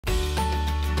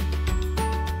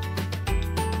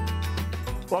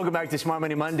Welcome back to Smart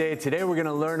Money Monday. Today we're going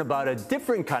to learn about a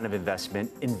different kind of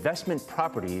investment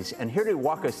properties. And here to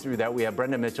walk us through that, we have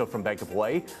Brenda Mitchell from Bank of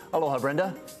Hawaii. Aloha,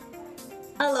 Brenda.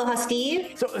 Aloha,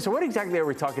 Steve. So what exactly are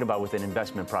we talking about with an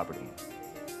investment property?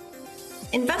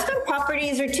 Investment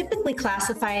properties are typically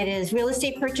classified as real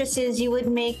estate purchases you would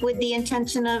make with the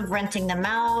intention of renting them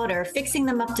out or fixing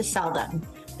them up to sell them.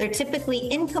 They're typically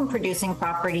income-producing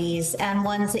properties and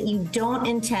ones that you don't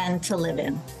intend to live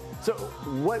in. So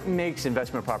what makes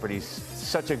investment properties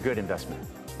such a good investment?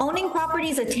 Owning property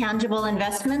is a tangible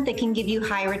investment that can give you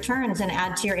high returns and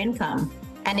add to your income.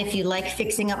 And if you like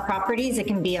fixing up properties, it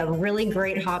can be a really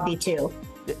great hobby too.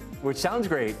 Which sounds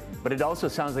great, but it also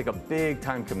sounds like a big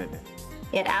time commitment.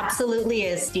 It absolutely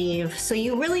is, Steve. So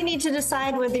you really need to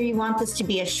decide whether you want this to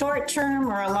be a short-term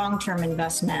or a long-term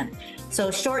investment.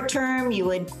 So short-term, you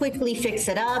would quickly fix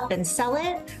it up and sell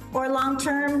it, or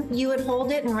long-term, you would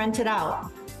hold it and rent it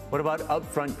out. What about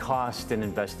upfront cost in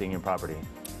investing in property?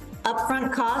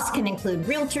 Upfront costs can include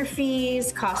realtor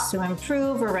fees, costs to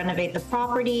improve or renovate the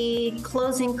property,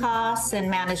 closing costs,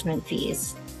 and management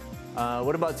fees.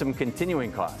 What about some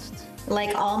continuing costs?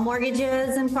 Like all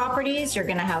mortgages and properties, you're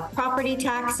going to have property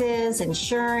taxes,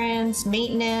 insurance,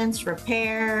 maintenance,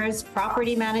 repairs,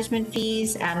 property management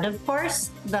fees, and of course,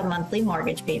 the monthly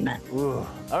mortgage payment. Ooh.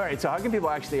 All right, so how can people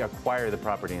actually acquire the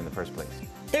property in the first place?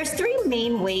 There's three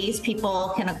main ways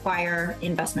people can acquire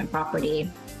investment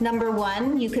property. Number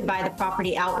one, you could buy the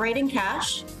property outright in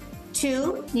cash.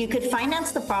 Two, you could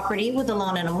finance the property with a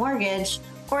loan and a mortgage.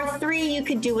 Or three, you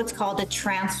could do what's called a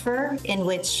transfer, in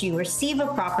which you receive a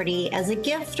property as a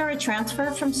gift or a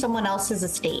transfer from someone else's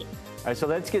estate. All right, so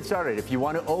let's get started. If you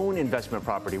want to own investment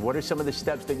property, what are some of the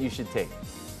steps that you should take?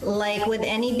 Like with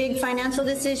any big financial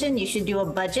decision, you should do a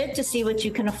budget to see what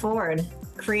you can afford.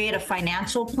 Create a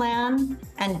financial plan,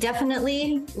 and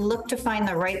definitely look to find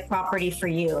the right property for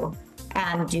you.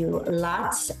 And do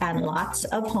lots and lots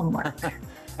of homework.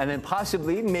 And then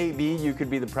possibly, maybe you could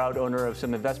be the proud owner of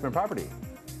some investment property.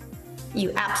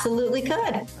 You absolutely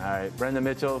could. All right, Brenda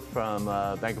Mitchell from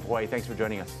Bank of Hawaii, thanks for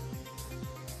joining us.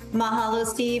 Mahalo,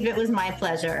 Steve. It was my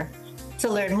pleasure. To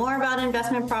learn more about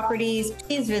investment properties,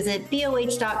 please visit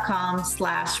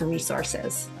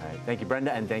boh.com/resources. All right, thank you,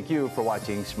 Brenda, and thank you for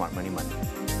watching Smart Money Monday.